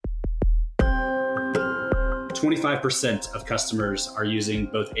25% of customers are using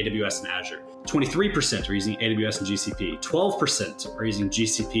both AWS and Azure. 23% are using AWS and GCP. 12% are using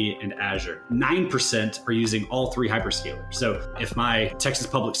GCP and Azure. 9% are using all three hyperscalers. So if my Texas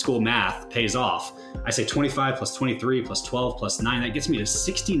public school math pays off, I say 25 plus 23 plus 12 plus 9, that gets me to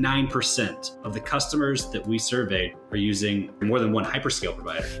 69% of the customers that we surveyed are using more than one hyperscale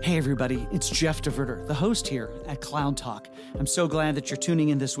provider. Hey everybody, it's Jeff DeVerter, the host here at Cloud Talk. I'm so glad that you're tuning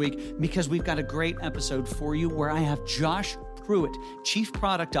in this week because we've got a great episode for you where I have Josh Pruitt, Chief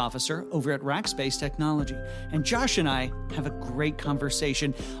Product Officer over at Rackspace Technology. And Josh and I have a great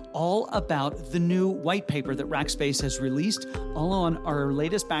conversation all about the new white paper that Rackspace has released, all on our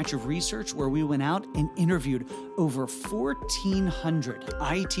latest batch of research where we went out and interviewed over 1,400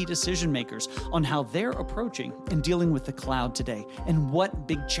 IT decision makers on how they're approaching and dealing with the cloud today and what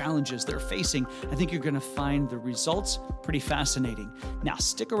big challenges they're facing. I think you're going to find the results pretty fascinating. Now,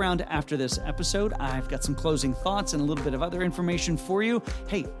 stick around after this episode. I've got some closing thoughts and a little bit of other information for you.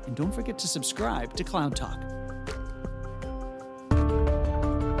 Hey, and don't forget to subscribe to Cloud Talk.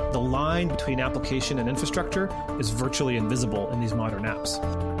 The line between application and infrastructure is virtually invisible in these modern apps.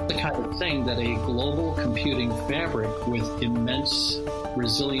 The kind of thing that a global computing fabric with immense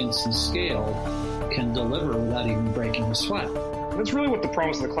resilience and scale can deliver without even breaking a sweat. That's really what the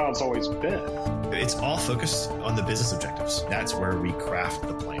promise of the cloud's always been. It's all focused on the business objectives. That's where we craft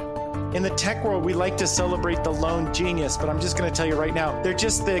the plan. In the tech world, we like to celebrate the lone genius, but I'm just going to tell you right now, they're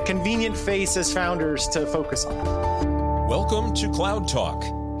just the convenient face as founders to focus on. Welcome to Cloud Talk.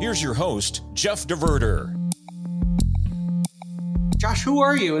 Here's your host, Jeff DeVerter. Josh, who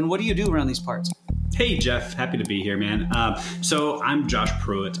are you and what do you do around these parts? Hey, Jeff. Happy to be here, man. So I'm Josh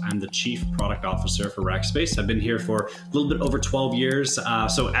Pruitt. I'm the Chief Product Officer for Rackspace. I've been here for a little bit over 12 years.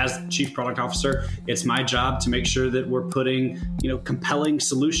 So as Chief Product Officer, it's my job to make sure that we're putting, compelling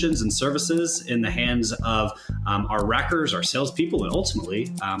solutions and services in the hands of our rackers, our salespeople, and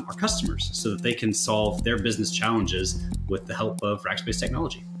ultimately our customers so that they can solve their business challenges with the help of Rackspace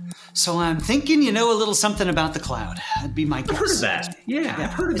technology. So I'm thinking you know a little something about the cloud. That'd be my guess. I've heard of that. Yeah,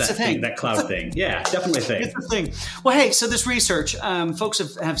 I've heard of that thing, that cloud thing. Yeah, definitely a thing. It's a thing. Well, hey, so this research, folks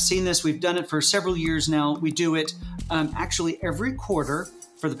have seen this. We've done it for several years now. We do it actually every quarter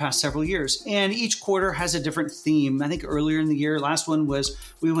for the past several years. And each quarter has a different theme. I think earlier in the year, last one was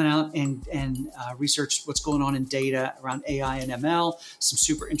we went out and researched what's going on in data around AI and ML, some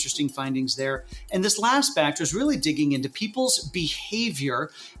super interesting findings there. And this last batch was really digging into people's behavior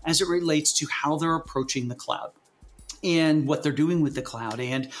as it relates to how they're approaching the cloud and what they're doing with the cloud,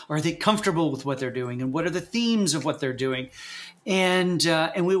 and are they comfortable with what they're doing, and what are the themes of what they're doing. And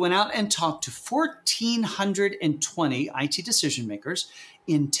we went out and talked to 1,420 IT decision makers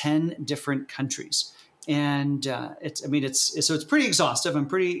in 10 different countries. And it's pretty exhaustive. I'm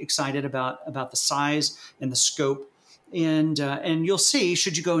pretty excited about the size and the scope. And you'll see,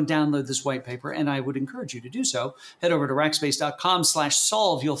 should you go and download this white paper, and I would encourage you to do so, head over to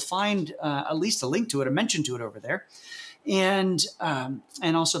rackspace.com/solve. You'll find at least a link to it, a mention to it over there. And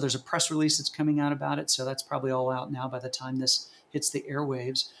also there's a press release that's coming out about it. So that's probably all out now by the time this hits the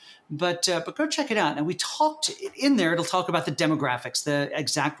airwaves. But go check it out. And we talked in there, it'll talk about the demographics, the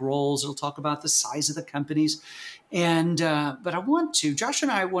exact roles. It'll talk about the size of the companies. And but Josh and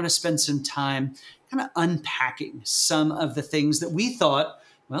I want to spend some time kind of unpacking some of the things that we thought,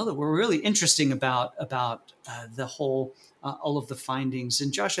 that were really interesting about the whole, all of the findings.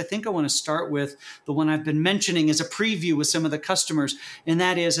 And Josh, I think I want to start with the one I've been mentioning as a preview with some of the customers. And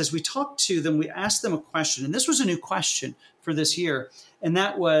that is, as we talked to them, we asked them a question. And this was a new question for this year. And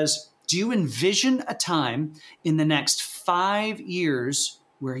that was, do you envision a time in the next 5 years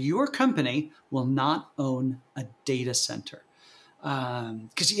where your company will not own a data center?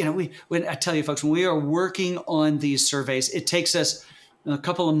 Because, when I tell you folks, when we are working on these surveys, it takes us a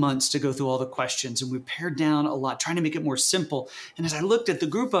couple of months to go through all the questions, and we pared down a lot, trying to make it more simple. And as I looked at the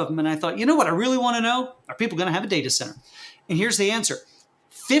group of them, and I thought, you know what I really want to know? Are people going to have a data center? And here's the answer.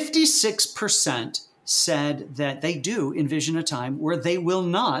 56% said that they do envision a time where they will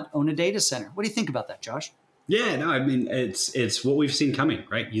not own a data center. What do you think about that, Josh? Yeah, no, I mean, it's what we've seen coming,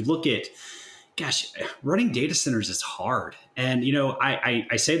 right? You look at, running data centers is hard. And,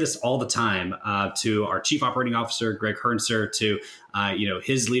 I say this all the time to our chief operating officer, Greg Hernser, to,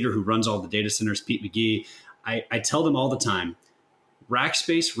 his leader who runs all the data centers, Pete McGee. I tell them all the time,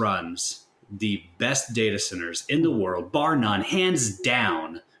 Rackspace runs the best data centers in the world, bar none, hands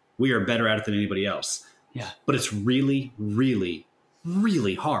down. We are better at it than anybody else. Yeah. But it's really, really,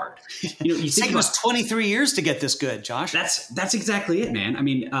 really hard. It's taken us 23 years to get this good, Josh. That's exactly it, man. I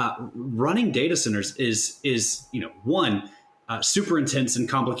mean, running data centers is one, super intense and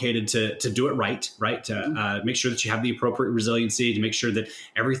complicated to do it right? To make sure that you have the appropriate resiliency, to make sure that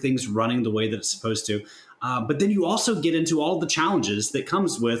everything's running the way that it's supposed to. But then you also get into all the challenges that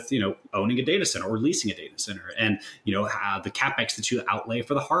comes with, owning a data center or leasing a data center, and, the CapEx that you outlay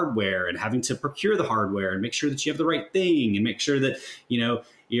for the hardware, and having to procure the hardware and make sure that you have the right thing, and make sure that,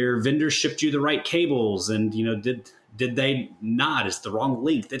 your vendor shipped you the right cables, and, did they not? Is the wrong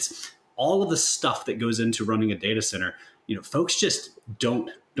length? It's all of the stuff that goes into running a data center. Folks just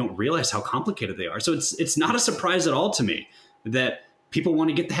don't realize how complicated they are. So it's not a surprise at all to me that people want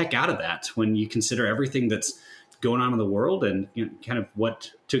to get the heck out of that when you consider everything that's going on in the world and kind of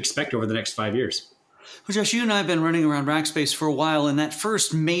what to expect over the next 5 years. Well, Josh, you and I have been running around Rackspace for a while, and that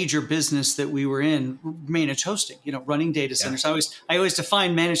first major business that we were in, managed hosting, running data centers. Yeah. I always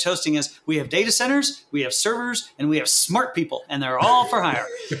define managed hosting as we have data centers, we have servers, and we have smart people, and they're all for hire.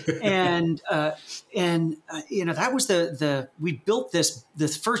 and that was we built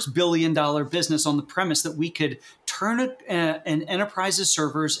this first $1 billion business on the premise that we could turn an enterprise's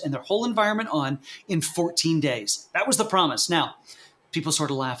servers and their whole environment on in 14 days. That was the promise. Now, people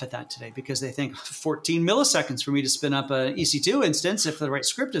sort of laugh at that today because they think 14 milliseconds for me to spin up an EC2 instance if the right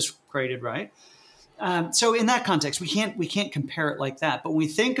script is created right. So in that context, we can't compare it like that. But when we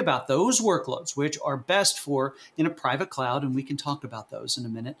think about those workloads, which are best for in a private cloud, and we can talk about those in a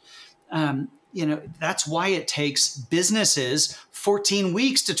minute, that's why it takes businesses 14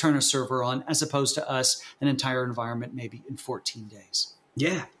 weeks to turn a server on, as opposed to us, an entire environment maybe in 14 days.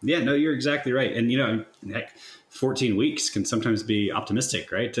 Yeah, no, you're exactly right. And, heck, 14 weeks can sometimes be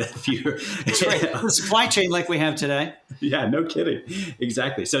optimistic, right? That's right. The supply chain like we have today. Yeah, no kidding.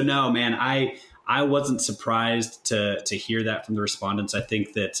 Exactly. So no, man, I wasn't surprised to hear that from the respondents. I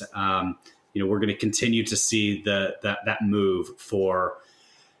think that, we're going to continue to see that move for,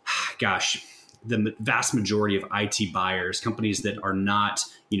 the vast majority of IT buyers, companies that are not,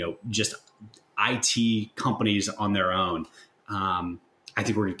 just IT companies on their own. I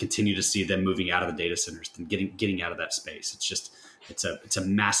think we're going to continue to see them moving out of the data centers and getting out of that space. It's a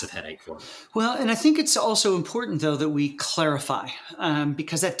massive headache for them. Well, and I think it's also important, though, that we clarify,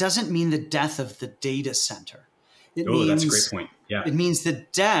 because that doesn't mean the death of the data center. That's a great point. Yeah, it means the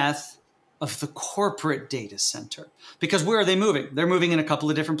death of the corporate data center. Because where are they moving? They're moving in a couple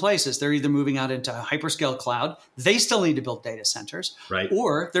of different places. They're either moving out into a hyperscale cloud. They still need to build data centers. Right.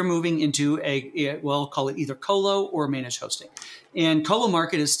 Or they're moving into call it either colo or managed hosting. And colo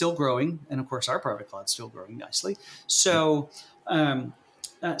market is still growing. And of course, our private cloud is still growing nicely. So,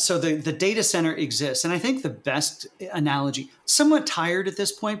 so the data center exists. And I think the best analogy, somewhat tired at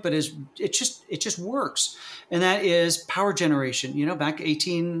this point, but it just works. And that is power generation. Back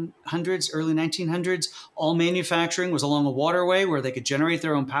 1800s, early 1900s, all manufacturing was along a waterway where they could generate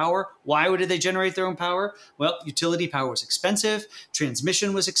their own power. Why did they generate their own power? Well, utility power was expensive.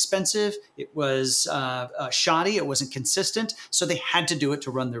 Transmission was expensive. It was shoddy. It wasn't consistent. So they had to do it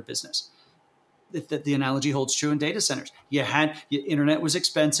to run their business. The analogy holds true in data centers. Internet was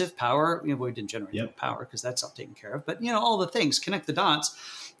expensive. Power, we didn't generate power because that's all taken care of. But, all the things, connect the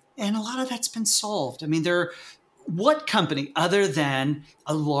dots. And a lot of that's been solved. I mean, what company other than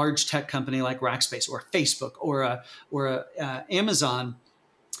a large tech company like Rackspace or Facebook or Amazon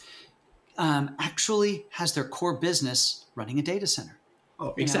actually has their core business running a data center?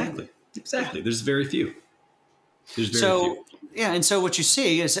 Oh, exactly. Exactly. There's very few. Yeah. And so what you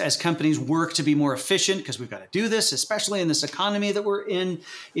see is as companies work to be more efficient, because we've got to do this, especially in this economy that we're in,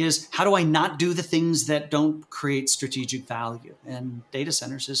 is how do I not do the things that don't create strategic value? And data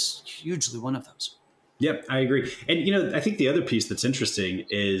centers is hugely one of those. Yep, I agree. And, I think the other piece that's interesting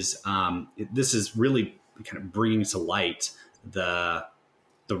is this is really kind of bringing to light the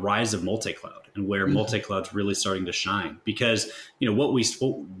rise of multi-cloud and where multi-cloud's really starting to shine. Because,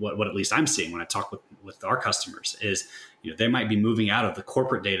 what at least I'm seeing when I talk with our customers is, they might be moving out of the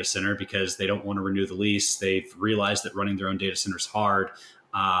corporate data center because they don't want to renew the lease. They've realized that running their own data center is hard.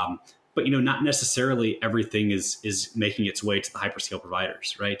 But, not necessarily everything is making its way to the hyperscale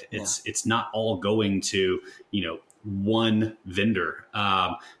providers, right? It's not all going to, one vendor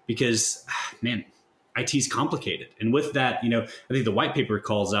because, man, IT is complicated. And with that, I think the white paper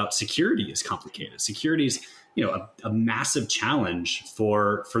calls out security is complicated. Security is, a massive challenge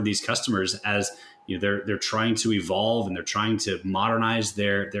for these customers as, they're trying to evolve and they're trying to modernize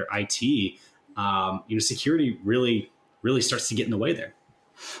their IT. Security really starts to get in the way there.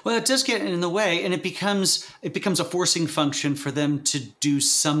 Well, it does get in the way, and it becomes a forcing function for them to do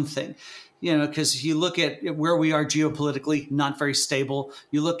something. Because you look at where we are geopolitically, not very stable.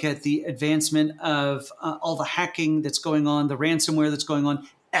 You look at the advancement of all the hacking that's going on, the ransomware that's going on.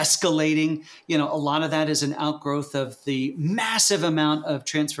 escalating. A lot of that is an outgrowth of the massive amount of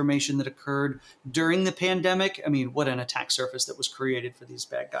transformation that occurred during the pandemic. I mean, what an attack surface that was created for these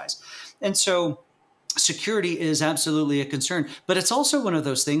bad guys. And so security is absolutely a concern, but it's also one of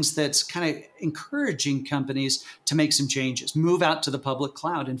those things that's kind of encouraging companies to make some changes, move out to the public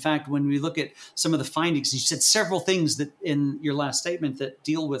cloud. In fact, when we look at some of the findings, you said several things that in your last statement that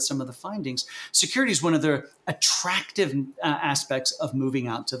deal with some of the findings. Security is one of the attractive aspects of moving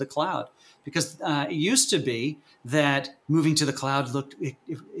out to the cloud, because it used to be that moving to the cloud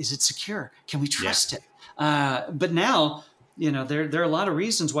is it secure? Can we trust it? But now, there are a lot of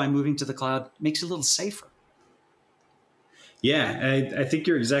reasons why moving to the cloud makes it a little safer. Yeah, I think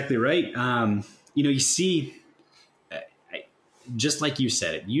you're exactly right. You see, just like you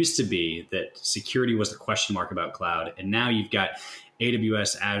said, it used to be that security was the question mark about cloud. And now you've got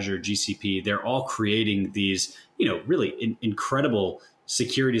AWS, Azure, GCP. They're all creating these, really incredible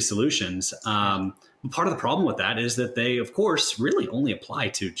security solutions. Part of the problem with that is that they, of course, really only apply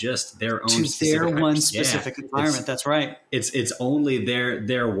to just their own specific environment. That's right. It's only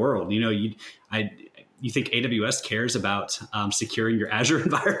their world. You think AWS cares about securing your Azure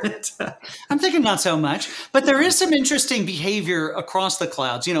environment? I'm thinking not so much, but there is some interesting behavior across the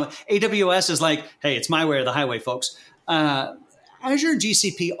clouds. AWS is like, hey, it's my way or the highway, folks. Azure and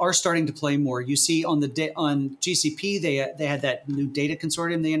GCP are starting to play more. You see on GCP, they had that new data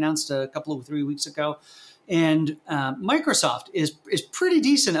consortium they announced a couple of 3 weeks ago. And Microsoft is pretty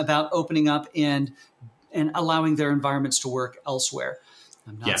decent about opening up and allowing their environments to work elsewhere.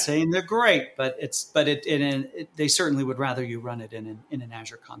 I'm not saying they're great, but they certainly would rather you run it in an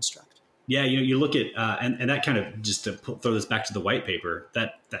Azure construct. Yeah, you look at and that kind of, just to throw this back to the white paper,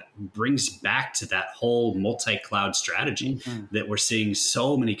 that brings back to that whole multi-cloud strategy that we're seeing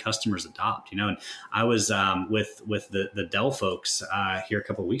so many customers adopt. And I was with the Dell folks here a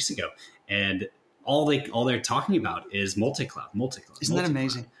couple of weeks ago, and all they're talking about is multi-cloud. Isn't that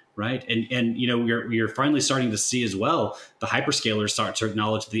amazing? Right. And you're finally starting to see as well, the hyperscalers start to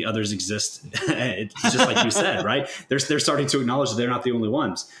acknowledge the others exist. Just like you said, right? They're starting to acknowledge that they're not the only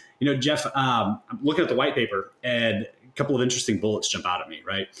ones. Jeff, I'm looking at the white paper, and a couple of interesting bullets jump out at me,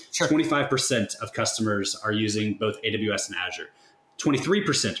 right? Sure. 25% of customers are using both AWS and Azure.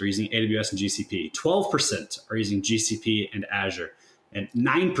 23% are using AWS and GCP. 12% are using GCP and Azure. And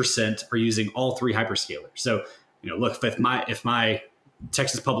 9% are using all three hyperscalers. So, look, if my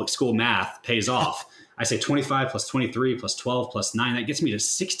Texas public school math pays off, I say 25 plus 23 plus 12 plus 9, that gets me to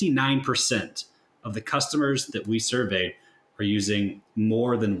 69% of the customers that we surveyed are using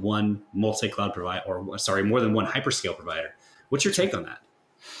more than one multi-cloud provider, more than one hyperscale provider. What's your take on that?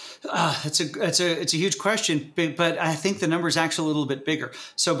 It's a huge question, but I think the number is actually a little bit bigger.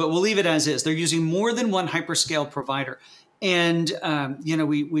 But we'll leave it as is. They're using more than one hyperscale provider. And,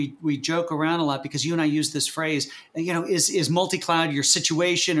 we joke around a lot because you and I use this phrase, is multi-cloud your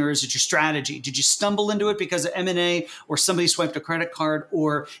situation, or is it your strategy? Did you stumble into it because of M&A, or somebody swiped a credit card,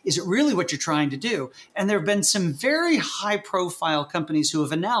 or is it really what you're trying to do? And there have been some very high profile companies who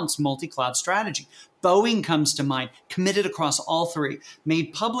have announced multi-cloud strategy. Boeing comes to mind, committed across all three,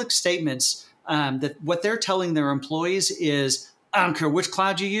 made public statements that what they're telling their employees is, I don't care which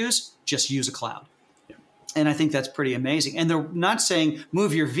cloud you use, just use a cloud. And I think that's pretty amazing. And they're not saying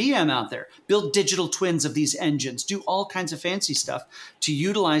move your VM out there, build digital twins of these engines, do all kinds of fancy stuff to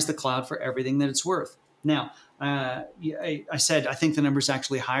utilize the cloud for everything that it's worth. Now, I said I think the number is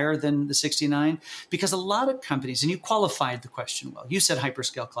actually higher than the 69 because a lot of companies, and you qualified the question well, you said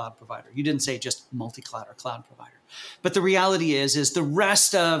hyperscale cloud provider. You didn't say just multi-cloud or cloud provider. But the reality is the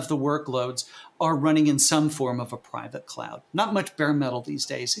rest of the workloads are running in some form of a private cloud. Not much bare metal these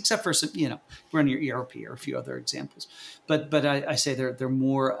days, except for some, running your ERP or a few other examples. But I say they're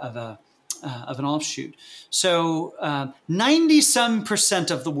more of an offshoot. So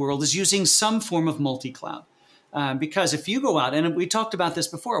 90% of the world is using some form of multi-cloud. Because if you go out, and we talked about this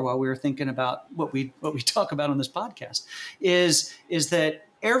before while we were thinking about what we talk about on this podcast, is that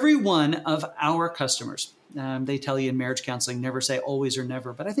every one of our customers, they tell you in marriage counseling, never say always or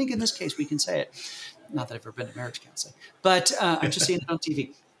never. But I think in this case, we can say it. Not that I've ever been to marriage counseling, but I've just seen it on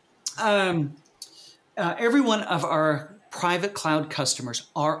TV. Every one of our private cloud customers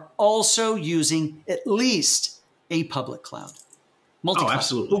are also using at least a public cloud. Multi-cloud. Oh,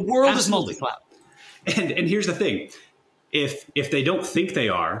 absolutely. The world is multi-cloud. And here's the thing. If they don't think they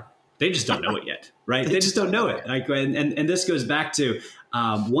are, they just don't know it yet, right? They just don't know it. And this goes back to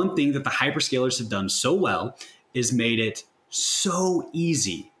one thing that the hyperscalers have done so well is made it so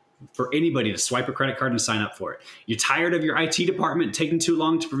easy for anybody to swipe a credit card and sign up for it. You're tired of your IT department taking too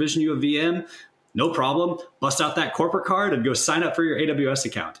long to provision you a VM? no problem. Bust out that corporate card and go sign up for your AWS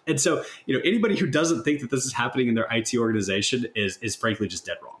account. And so, anybody who doesn't think that this is happening in their IT organization is frankly just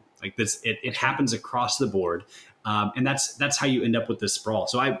dead wrong. Like this, it happens across the board. And that's how you end up with this sprawl.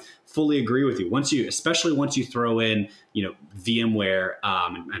 So I fully agree with you. Especially once you throw in, VMware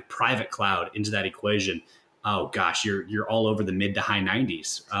and private cloud into that equation, oh gosh, you're all over the mid to high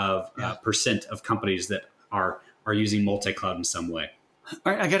 90s of percent of companies that are using multi-cloud in some way.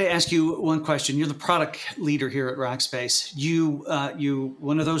 All right, I got to ask you one question. You're the product leader here at Rackspace. You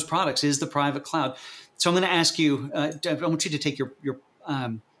one of those products is the private cloud. So I'm going to ask you. I want you to take your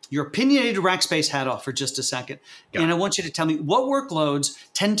opinionated Rackspace hat off for just a second, and I want you to tell me what workloads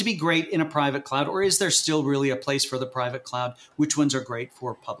tend to be great in a private cloud, or is there still really a place for the private cloud? Which ones are great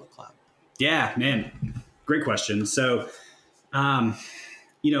for public cloud? Yeah, man, great question. So,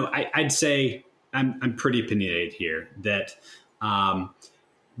 I'd say I'm pretty opinionated here that.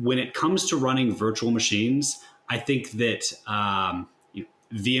 When it comes to running virtual machines, I think that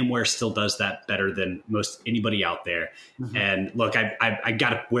VMware still does that better than most anybody out there. Mm-hmm. And look, I got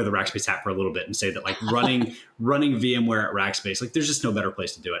to wear the Rackspace hat for a little bit and say that like running VMware at Rackspace, like there's just no better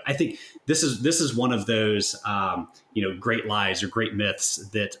place to do it. I think this is one of those great lies or great myths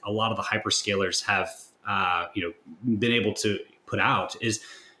that a lot of the hyperscalers have been able to put out is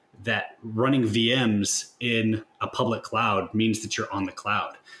that running VMs in a public cloud means that you're on the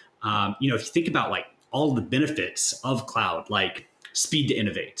cloud. If you think about like all the benefits of cloud, like speed to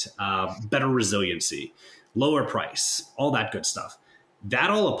innovate, better resiliency, lower price, all that good stuff, that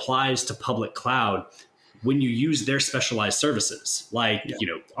all applies to public cloud when you use their specialized services like,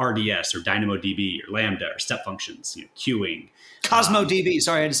 RDS or DynamoDB or Lambda or step functions, queuing. Cosmo DB.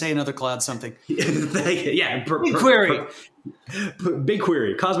 Sorry, I had to say another cloud something. BigQuery.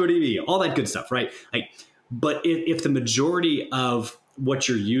 BigQuery, Cosmo DB, all that good stuff, right? But if the majority of what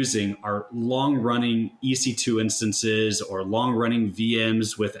you're using are long-running EC2 instances or long-running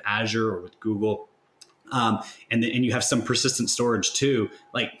VMs with Azure or with Google, and you have some persistent storage too,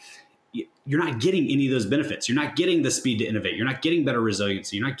 like you're not getting any of those benefits. You're not getting the speed to innovate. You're not getting better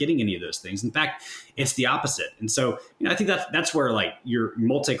resiliency. You're not getting any of those things. In fact, it's the opposite. And so, I think that's where like your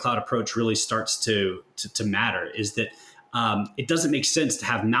multi-cloud approach really starts to matter. Is that it doesn't make sense to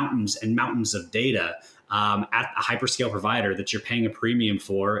have mountains and mountains of data at a hyperscale provider that you're paying a premium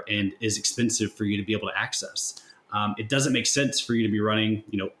for and is expensive for you to be able to access. It doesn't make sense for you to be running,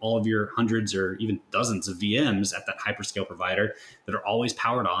 all of your hundreds or even dozens of VMs at that hyperscale provider that are always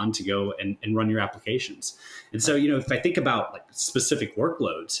powered on to go and run your applications. And so, if I think about like specific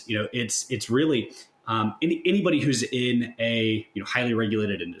workloads, it's really anybody who's in a highly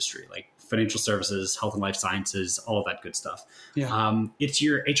regulated industry like financial services, health and life sciences, all of that good stuff. Yeah. It's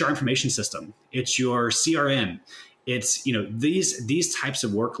your HR information system. It's your CRM. It's these types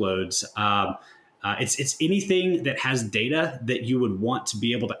of workloads. It's anything that has data that you would want to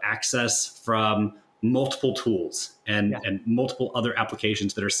be able to access from multiple tools and multiple other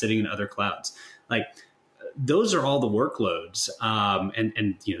applications that are sitting in other clouds. Like those are all the workloads,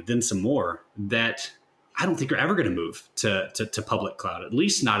 and then some more that I don't think are ever going to move to public cloud, at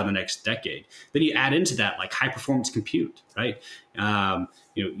least not in the next decade. Then you add into that like high performance compute, right?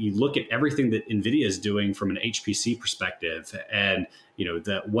 You look at everything that NVIDIA is doing from an HPC perspective, and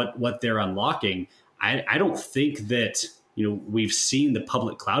what they're unlocking. I don't think that we've seen the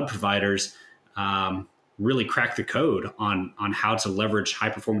public cloud providers really crack the code on how to leverage high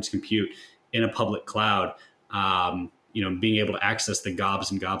performance compute in a public cloud. Being able to access the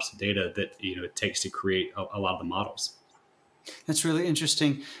gobs and gobs of data that it takes to create a lot of the models. That's really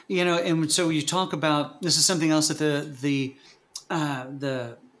interesting. And so you talk about this is something else that the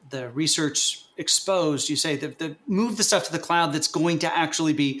research exposed. You say that move the stuff to the cloud that's going to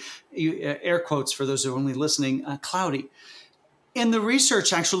actually be, air quotes for those who are only listening, cloudy. And the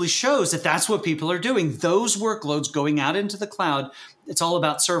research actually shows that that's what people are doing. Those workloads going out into the cloud, it's all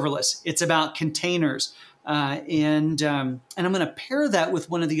about serverless. It's about containers. And I'm going to pair that with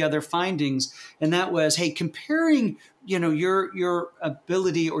one of the other findings, and that was, hey, comparing, your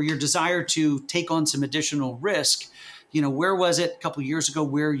ability or your desire to take on some additional risk. Where was it a couple of years ago?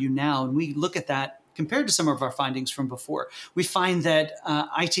 Where are you now? And we look at that compared to some of our findings from before. We find that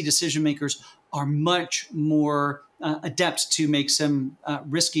IT decision makers are much more adept to make some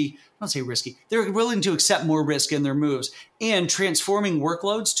risky. I don't say risky. They're willing to accept more risk in their moves and transforming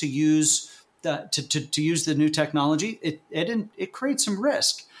workloads to use. To use the new technology, it creates some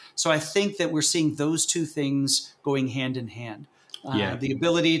risk. So I think that we're seeing those two things going hand in hand. The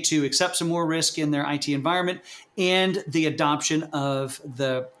ability to accept some more risk in their IT environment and the adoption of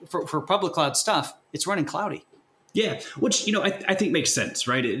for public cloud stuff, it's running cloudy. Yeah, which, I think makes sense,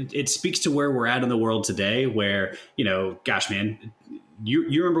 right? It speaks to where we're at in the world today where, gosh, man, you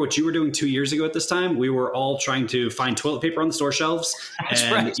remember what you were doing 2 years ago at this time? We were all trying to find toilet paper on the store shelves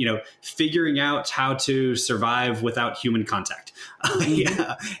and, figuring out how to survive without human contact.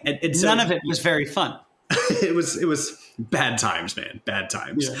 Yeah. And so, none of it was very fun. It was bad times, man, bad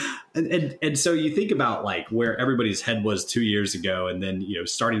times. Yeah. And so you think about like where everybody's head was 2 years ago and then,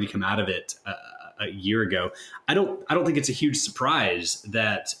 starting to come out of it a year ago. I don't think it's a huge surprise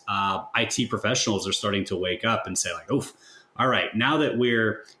that IT professionals are starting to wake up and say like, oof, all right, now that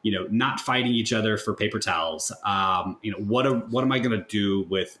we're, not fighting each other for paper towels, what am I going to do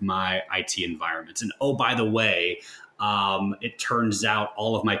with my IT environments? And oh, by the way, it turns out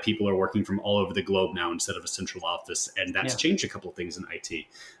all of my people are working from all over the globe now instead of a central office. And that's changed a couple of things in IT.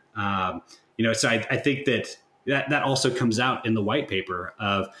 So I think that also comes out in the white paper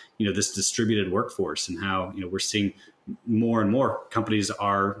of, this distributed workforce and how, we're seeing more and more companies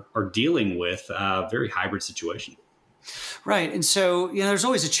are dealing with a very hybrid situation. Right. And so, there's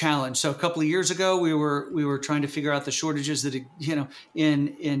always a challenge. So a couple of years ago, we were trying to figure out the shortages that,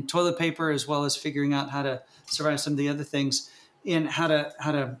 in toilet paper, as well as figuring out how to survive some of the other things in how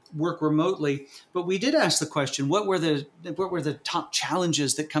to work remotely. But we did ask the question, what were the top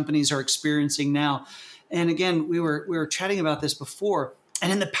challenges that companies are experiencing now? And again, we were chatting about this before.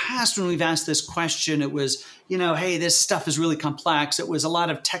 And in the past, when we've asked this question, it was, hey, this stuff is really complex. It was a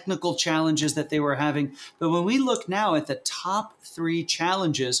lot of technical challenges that they were having. But when we look now at the top 3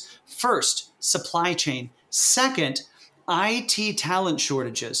 challenges, first, supply chain. Second, IT talent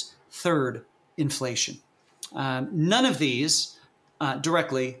shortages. Third, inflation. None of these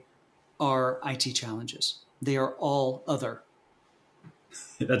directly are IT challenges. They are all other.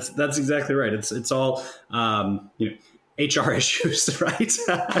 That's exactly right. It's all, HR issues, right?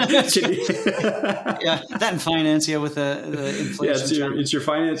 Yeah, that and finance, with the inflation. Yeah, it's your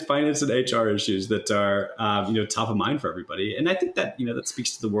finance and HR issues that are top of mind for everybody. And I think that that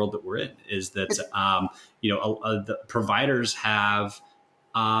speaks to the world that we're in. Is that the providers have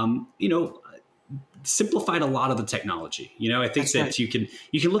simplified a lot of the technology. I think that you can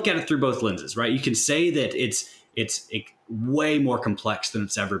look at it through both lenses, right? You can say that it's way more complex than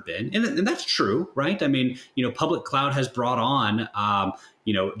it's ever been. And that's true, right? I mean, public cloud has brought on,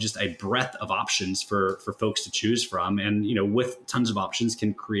 just a breadth of options for folks to choose from. And, with tons of options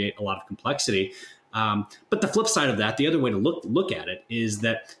can create a lot of complexity. But the flip side of that, the other way to look at it is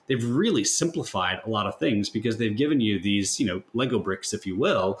that they've really simplified a lot of things because they've given you these, Lego bricks, if you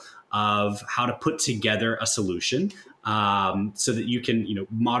will, of how to put together a solution so that you can,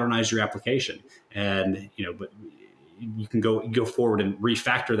 modernize your application. And, but you can go forward and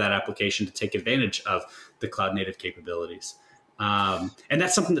refactor that application to take advantage of the cloud native capabilities. And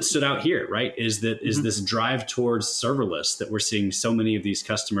that's something that stood out here, right? Is this drive towards serverless that we're seeing so many of these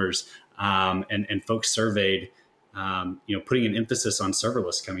customers and folks surveyed, putting an emphasis on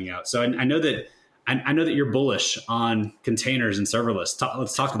serverless coming out. So I know that you're bullish on containers and serverless.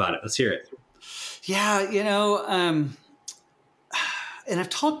 Let's talk about it. Let's hear it. Yeah, and I've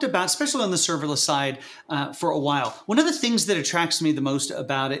talked about, especially on the serverless side, for a while. One of the things that attracts me the most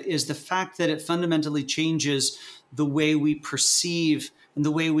about it is the fact that it fundamentally changes the way we perceive and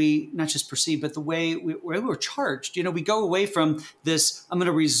the way we not just perceive, but the way we're charged. We go away from this, I'm going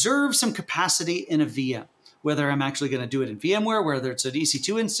to reserve some capacity in a VM, whether I'm actually going to do it in VMware, whether it's an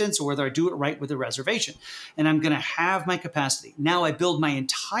EC2 instance, or whether I do it right with a reservation. And I'm going to have my capacity. Now I build my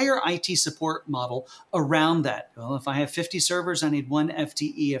entire IT support model around that. Well, if I have 50 servers, I need 1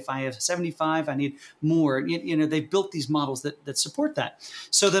 FTE. If I have 75, I need more. They've built these models that support that.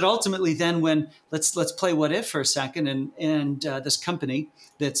 So that ultimately then when, let's play what if for a second, and this company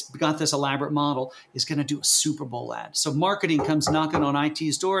that's got this elaborate model is going to do a Super Bowl ad. So marketing comes knocking on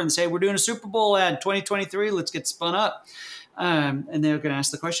IT's door and say, we're doing a Super Bowl ad 2023. Let's get spun up. And they're going to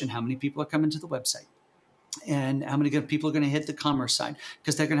ask the question, how many people are coming to the website? And how many people are going to hit the commerce side?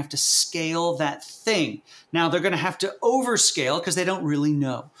 Because they're going to have to scale that thing. Now they're going to have to overscale because they don't really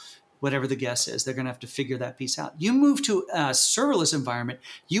know. Whatever the guess is, they're going to have to figure that piece out. You move to a serverless environment,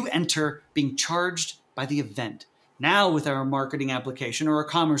 you enter being charged by the event. Now with our marketing application or a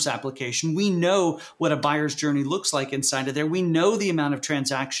commerce application, we know what a buyer's journey looks like inside of there. We know the amount of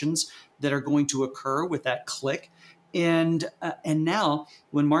transactions that are going to occur with that click. And now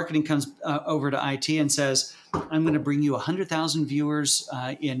when marketing comes over to IT and says, I'm going to bring you 100,000 viewers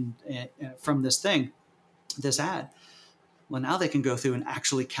from this ad. Well, now they can go through and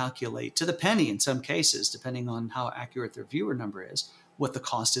actually calculate to the penny in some cases, depending on how accurate their viewer number is, what the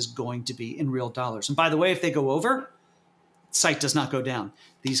cost is going to be in real dollars. And by the way, if they go over, site does not go down.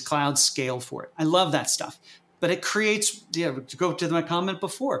 These clouds scale for it. I love that stuff. but it creates, to go to my comment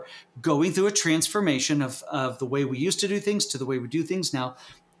before, going through a transformation of the way we used to do things to the way we do things now.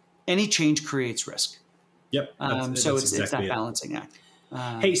 Any change creates risk. Yep. So it's that balancing act.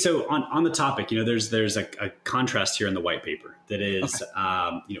 Hey, so on the topic, there's a contrast here in the white paper that is,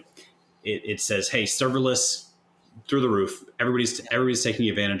 it says, hey, serverless through the roof. Everybody's taking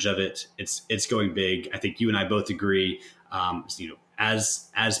advantage of it. It's going big. I think you and I both agree. As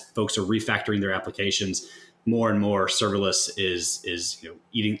folks are refactoring their applications, more and more serverless is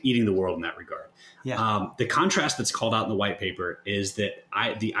eating the world in that regard. Yeah. The contrast that's called out in the white paper is that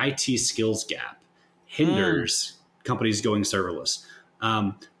the IT skills gap hinders companies going serverless.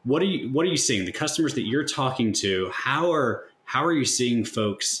 What are you seeing? The customers that you're talking to, how are you seeing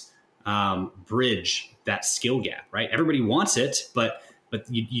folks bridge that skill gap? Right, everybody wants it, but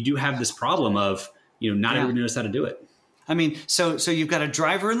you do have this problem of not everybody knows how to do it. I mean, so you've got a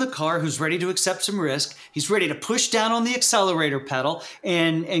driver in the car who's ready to accept some risk. He's ready to push down on the accelerator pedal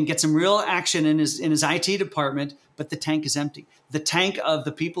and get some real action in his IT department, but the tank is empty. The tank of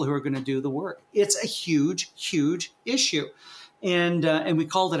the people who are going to do the work. It's a huge, huge issue. And we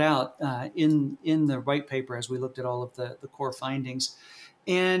called it out in the white paper as we looked at all of the core findings.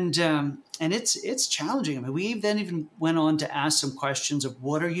 And it's challenging. I mean, we then even went on to ask some questions of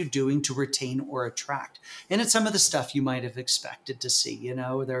what are you doing to retain or attract? And it's some of the stuff you might have expected to see.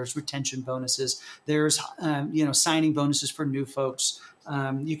 There's retention bonuses. There's signing bonuses for new folks.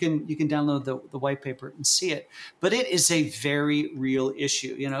 You can download the white paper and see it. But it is a very real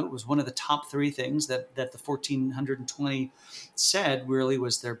issue. It was one of the top 3 things that the 1,420 said really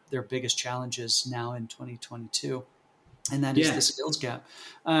was their biggest challenges now in 2022. And that is the skills gap.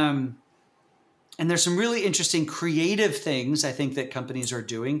 And there's some really interesting creative things I think that companies are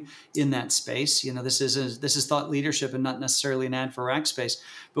doing in that space. This is thought leadership and not necessarily an ad for Rackspace,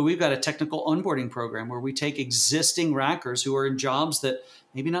 but we've got a technical onboarding program where we take existing Rackers who are in jobs that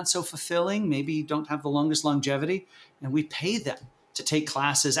maybe not so fulfilling, maybe don't have the longest longevity, and we pay them to take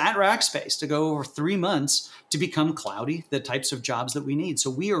classes at Rackspace to go over 3 months to become cloudy, the types of jobs that we need. So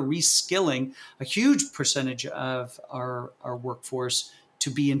we are reskilling a huge percentage of our workforce to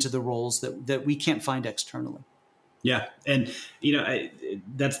be into the roles that we can't find externally. Yeah. And,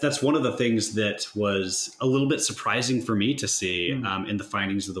 that's one of the things that was a little bit surprising for me to see in the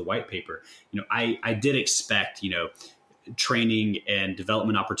findings of the white paper. I did expect, training and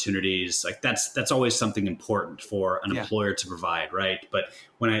development opportunities, like that's always something important for an employer to provide, right? But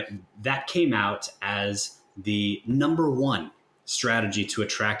when that came out as the number one strategy to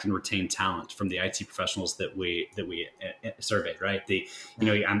attract and retain talent from the IT professionals that we surveyed, right?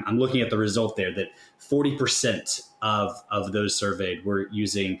 I'm looking at the result there that 40% of those surveyed were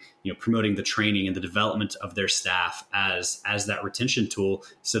using, promoting the training and the development of their staff as that retention tool,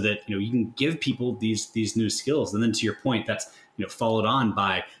 so that you can give people these new skills. And then to your point, that's followed on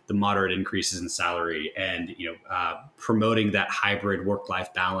by the moderate increases in salary and promoting that hybrid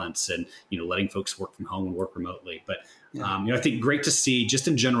work-life balance and letting folks work from home and work remotely. But I think great to see just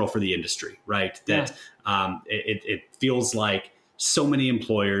in general for the industry, right? That it feels like so many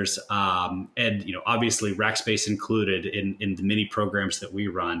employers and obviously Rackspace included in the many programs that we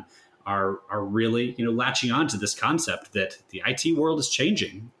run are really latching on to this concept that the IT world is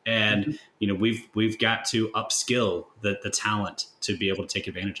changing, and we've got to upskill the talent to be able to take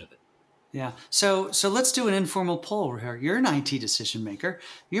advantage of it. Yeah. So let's do an informal poll here. You're an IT decision maker.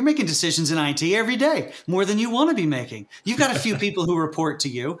 You're making decisions in IT every day, more than you want to be making. You've got a few people who report to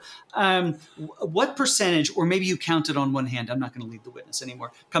you. What percentage, or maybe you count it on one hand, I'm not going to lead the witness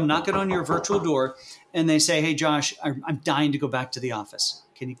anymore, come knocking on your virtual door and they say, hey, Josh, I'm dying to go back to the office.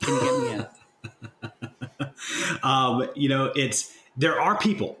 Can you get me in? There are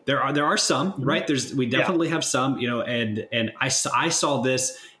people, there are some, right? We definitely have some, and I saw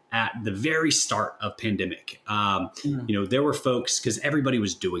this at the very start of pandemic. There were folks, because everybody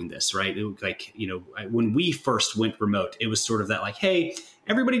was doing this, right? It was like, when we first went remote, it was sort of that like, hey,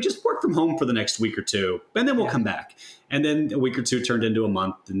 everybody just work from home for the next week or two, and then we'll come back. And then a week or two turned into a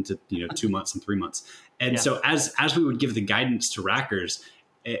month, into 2 months and 3 months. And so as we would give the guidance to Rackers,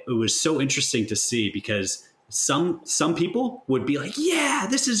 it was so interesting to see, because some people would be like, yeah,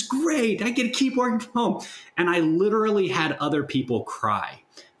 this is great, I get to keep working from home. And I literally had other people cry.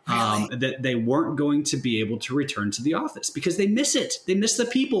 Really? That they weren't going to be able to return to the office because they miss it. They miss the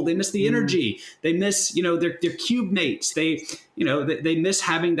people. They miss the energy. They miss, their cube mates. They miss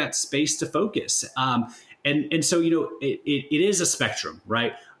having that space to focus. And so, it is a spectrum,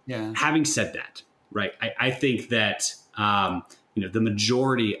 right? Yeah. Having said that, right, I think that, the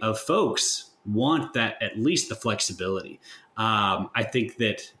majority of folks want that, at least the flexibility. I think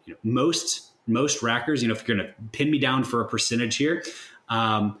that most rackers, if you're going to pin me down for a percentage here,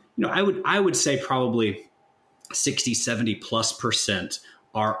 I would say probably 60, 70+%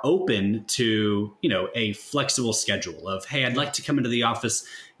 are open to, a flexible schedule of, hey, I'd like to come into the office,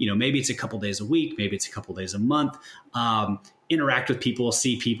 maybe it's a couple days a week, maybe it's a couple days a month, interact with people,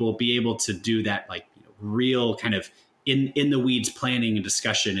 see people, be able to do that, like, real kind of in the weeds planning and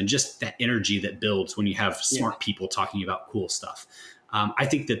discussion, and just that energy that builds when you have smart people talking about cool stuff. I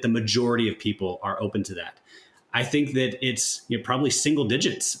think that the majority of people are open to that. I think that it's probably single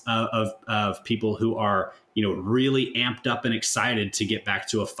digits of people who are really amped up and excited to get back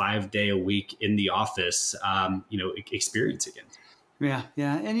to a 5-day a week in the office experience again. Yeah,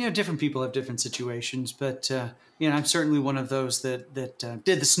 and different people have different situations, but I'm certainly one of those that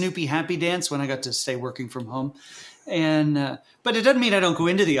did the Snoopy happy dance when I got to stay working from home. And but it doesn't mean I don't go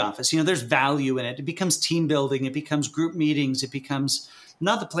into the office. There's value in it. It becomes team building. It becomes group meetings. It becomes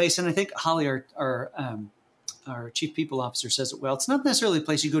not the place. And I think Holly, our chief people officer, says it well. It's not necessarily the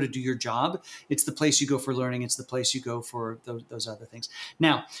place you go to do your job. It's the place you go for learning. It's the place you go for those other things.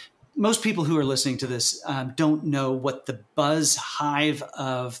 Now, most people who are listening to this don't know what the buzz hive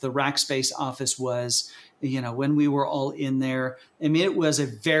of the Rackspace office was. When we were all in there, I mean, it was a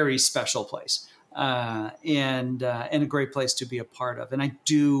very special place. And a great place to be a part of. And I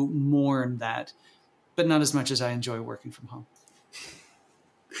do mourn that, but not as much as I enjoy working from home.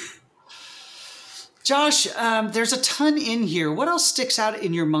 Josh, there's a ton in here. What else sticks out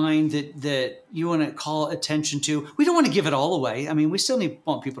in your mind that you want to call attention to? We don't want to give it all away. I mean, we still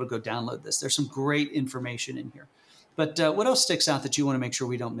want people to go download this. There's some great information in here. But what else sticks out that you want to make sure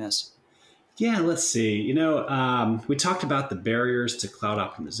we don't miss? Yeah, let's see. We talked about the barriers to cloud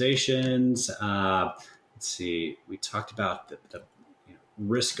optimizations. Let's see. We talked about the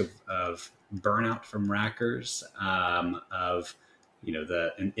risk of burnout from rackers,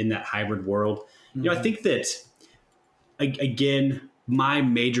 in that hybrid world. Mm-hmm. I think that, again, my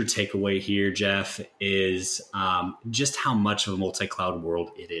major takeaway here, Jeff, is just how much of a multi-cloud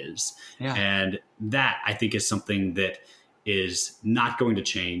world it is. Yeah. And that, I think, is something that is not going to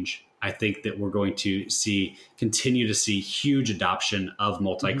change. I think that we're going to continue to see huge adoption of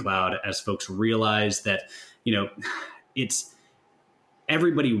multi-cloud as folks realize that, it's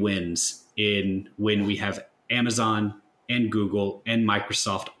everybody wins when we have Amazon and Google and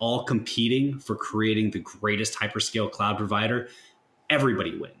Microsoft all competing for creating the greatest hyperscale cloud provider.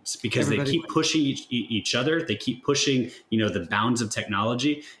 Everybody wins because they keep pushing each other. They keep pushing, the bounds of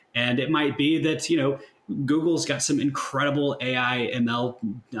technology. And it might be that, Google's got some incredible AI, ML,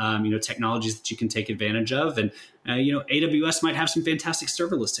 technologies that you can take advantage of. And, AWS might have some fantastic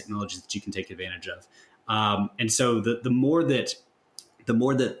serverless technologies that you can take advantage of. And so the more that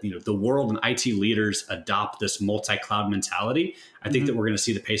the world and IT leaders adopt this multi-cloud mentality, I think that we're going to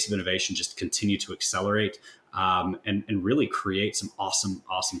see the pace of innovation just continue to accelerate and really create some awesome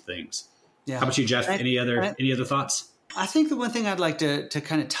things. Yeah. How about you, Jeff? Any other thoughts? I think the one thing I'd like to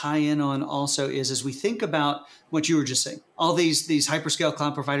kind of tie in on also is as we think about what you were just saying, all these hyperscale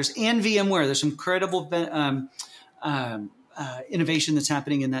cloud providers and VMware, there's some incredible innovation that's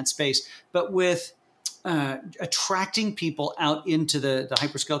happening in that space. But with attracting people out into the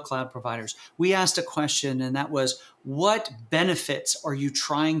hyperscale cloud providers, we asked a question, and that was, what benefits are you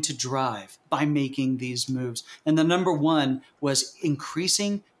trying to drive by making these moves? And the number one was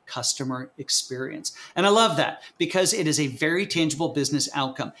increasing customer experience. And I love that because it is a very tangible business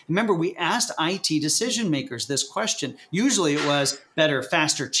outcome. Remember, we asked IT decision makers this question. Usually it was better,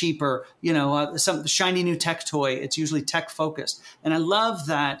 faster, cheaper, some shiny new tech toy. It's usually tech focused. And I love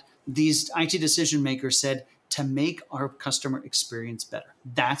that these IT decision makers said, to make our customer experience better.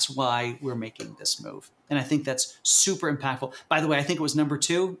 That's why we're making this move. And I think that's super impactful. By the way, I think it was number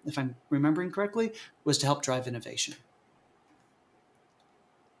 2, if I'm remembering correctly, was to help drive innovation.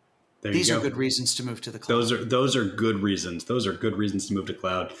 These are good reasons to move to the cloud. Those are good reasons. Those are good reasons to move to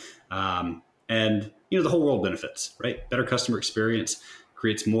cloud. And the whole world benefits, right? Better customer experience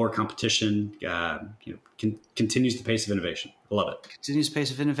creates more competition, continues the pace of innovation. I love it. Continues the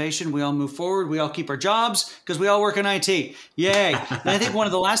pace of innovation. We all move forward. We all keep our jobs because we all work in IT. Yay. And I think one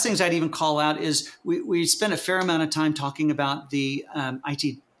of the last things I'd even call out is we spent a fair amount of time talking about the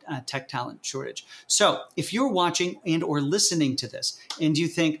IT tech talent shortage. So if you're watching and or listening to this and you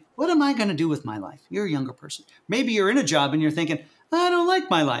think, what am I going to do with my life? You're a younger person. Maybe you're in a job and you're thinking, I don't like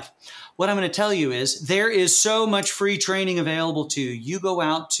my life. What I'm going to tell you is there is so much free training available to you. You go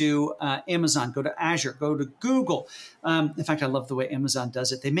out to Amazon, go to Azure, go to Google. In fact, I love the way Amazon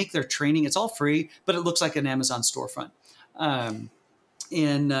does it. They make their training. It's all free, but it looks like an Amazon storefront. And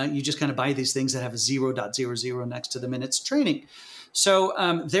you just kind of buy these things that have a 0.00 next to them, and it's training.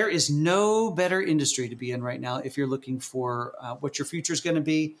 So there is no better industry to be in right now if you're looking for what your future is going to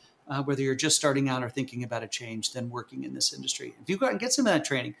be, whether you're just starting out or thinking about a change, than working in this industry. If you go out and get some of that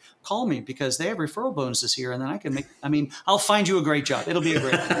training, call me, because they have referral bonuses here, and then I'll find you a great job. It'll be a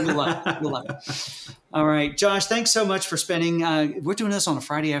great thing. You'll love it. You'll love it. All right, Josh, thanks so much for spending, we're doing this on a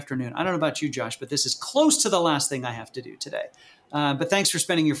Friday afternoon. I don't know about you, Josh, but this is close to the last thing I have to do today. But thanks for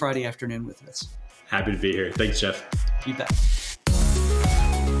spending your Friday afternoon with us. Happy to be here. Thanks, Jeff. You bet.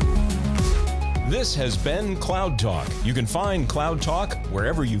 This has been Cloud Talk. You can find Cloud Talk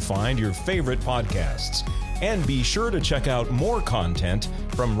wherever you find your favorite podcasts. And be sure to check out more content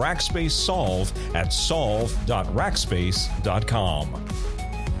from Rackspace Solve at solve.rackspace.com.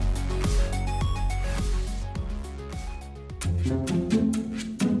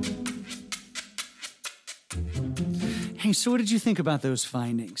 Hey, so what did you think about those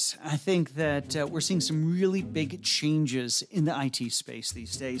findings? I think that we're seeing some really big changes in the IT space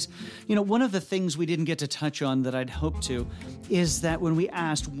these days. You know, one of the things we didn't get to touch on that I'd hoped to is that when we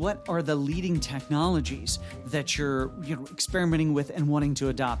asked what are the leading technologies that you're experimenting with and wanting to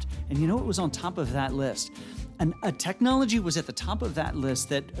adopt, and you know what was on top of that list? And a technology was at the top of that list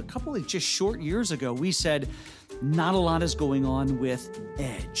that a couple of just short years ago, we said, not a lot is going on with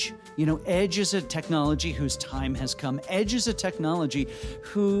Edge. You know, Edge is a technology whose time has come. Edge is a technology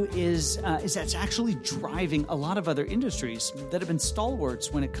who is that's actually driving a lot of other industries that have been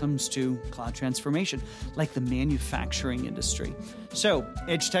stalwarts when it comes to cloud transformation, like the manufacturing industry. So,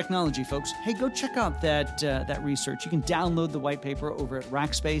 Edge technology, folks. Hey, go check out that research. You can download the white paper over at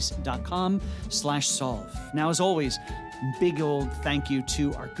rackspace.com/solve. Now, as always, big old thank you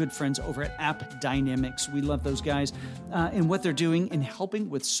to our good friends over at AppDynamics. We love those guys and what they're doing in helping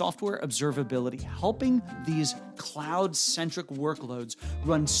with software observability, helping these cloud-centric workloads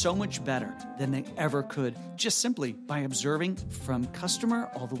run so much better than they ever could, just simply by observing from customer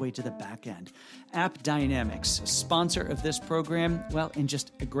all the way to the back end. AppDynamics, a sponsor of this program, well, and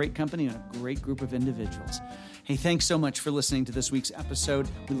just a great company and a great group of individuals. Hey, thanks so much for listening to this week's episode.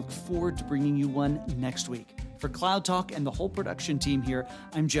 We look forward to bringing you one next week. For Cloud Talk and the whole production team here,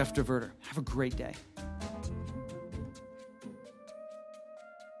 I'm Jeff DeVerter. Have a great day.